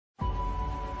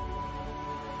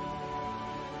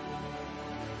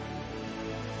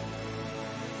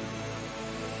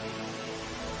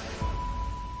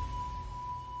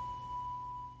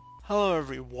Hello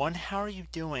everyone, how are you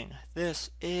doing? This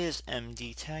is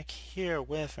MD Tech here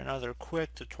with another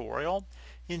quick tutorial.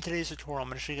 In today's tutorial, I'm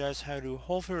going to show you guys how to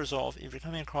hopefully resolve if you're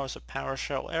coming across a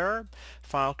PowerShell error.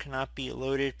 File cannot be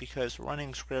loaded because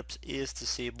running scripts is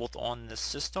disabled on the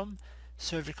system.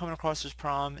 So if you're coming across this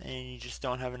problem and you just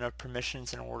don't have enough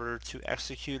permissions in order to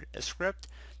execute a script,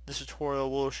 this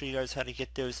tutorial will show you guys how to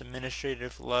get those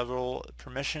administrative level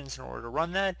permissions in order to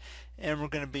run that, and we're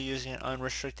going to be using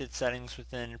unrestricted settings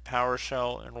within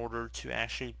PowerShell in order to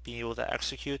actually be able to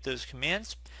execute those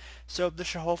commands. So this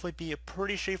should hopefully be a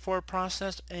pretty straightforward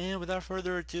process, and without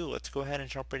further ado, let's go ahead and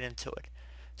jump right into it.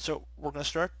 So we're going to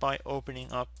start by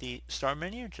opening up the Start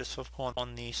menu. Just click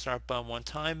on the Start button one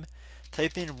time,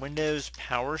 type in Windows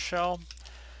PowerShell.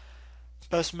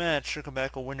 Best match should come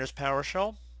back on Windows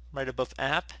PowerShell. Right above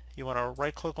App, you want to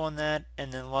right click on that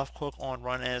and then left click on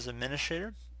Run as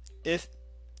Administrator. If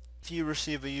you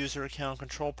receive a user account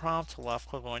control prompt, left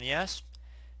click on Yes.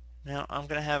 Now I'm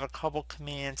going to have a couple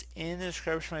commands in the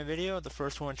description of my video. The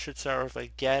first one should start with a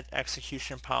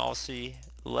Get-ExecutionPolicy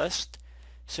List.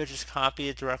 So just copy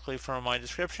it directly from my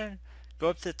description.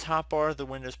 Go up to the top bar of the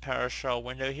Windows PowerShell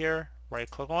window here,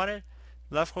 right click on it,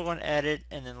 left click on Edit,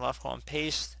 and then left click on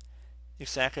Paste.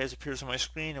 Exactly as it appears on my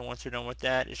screen, and once you're done with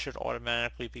that, it should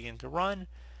automatically begin to run.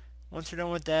 Once you're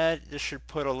done with that, this should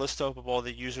put a list up of all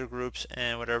the user groups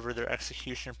and whatever their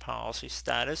execution policy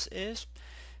status is.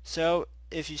 So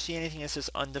if you see anything that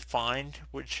says undefined,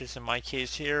 which is in my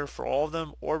case here for all of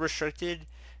them, or restricted,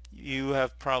 you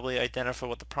have probably identified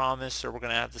what the problem is, so we're going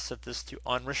to have to set this to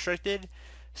unrestricted.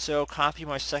 So copy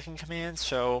my second command,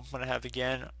 so I'm going to have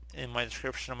again in my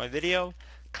description of my video,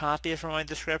 copy it from my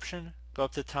description, go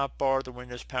up to the top bar of the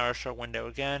Windows PowerShell window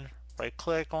again, right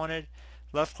click on it,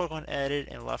 left click on Edit,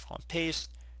 and left click on Paste.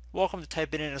 Welcome to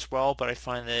type it in as well, but I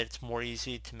find that it's more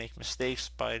easy to make mistakes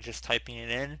by just typing it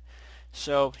in.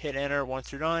 So hit enter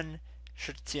once you're done.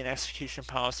 Should see an execution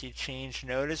policy change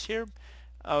notice here.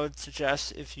 I would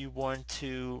suggest if you want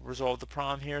to resolve the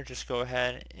problem here, just go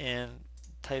ahead and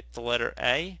type the letter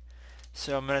A.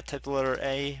 So I'm going to type the letter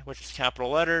A, which is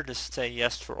capital letter, to say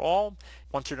yes for all.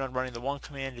 Once you're done running the one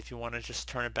command, if you want to just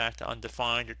turn it back to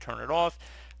undefined or turn it off,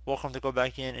 welcome to go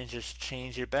back in and just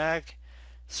change it back.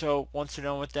 So once you're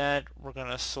done with that, we're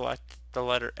going to select the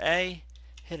letter A,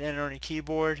 hit enter on your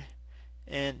keyboard,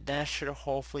 and that should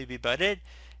hopefully be about it.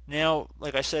 Now,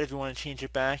 like I said, if you want to change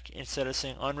it back, instead of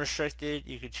saying unrestricted,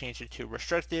 you could change it to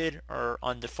restricted or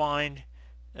undefined,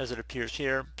 as it appears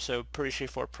here. So pretty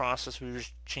straightforward process. We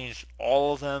just changed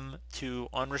all of them to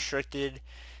unrestricted,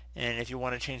 and if you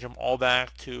want to change them all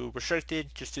back to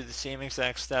restricted, just do the same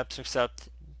exact steps except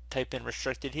type in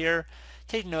restricted here.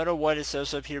 Take note of what it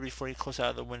says up here before you close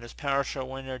out the Windows PowerShell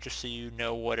window, just so you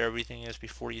know what everything is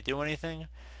before you do anything.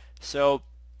 So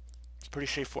pretty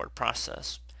straightforward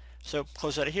process. So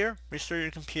close out of here, restart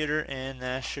your computer, and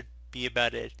that should be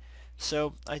about it.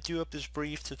 So I do hope this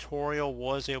brief tutorial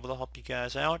was able to help you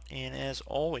guys out, and as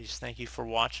always, thank you for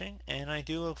watching, and I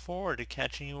do look forward to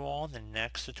catching you all in the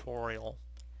next tutorial.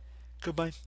 Goodbye.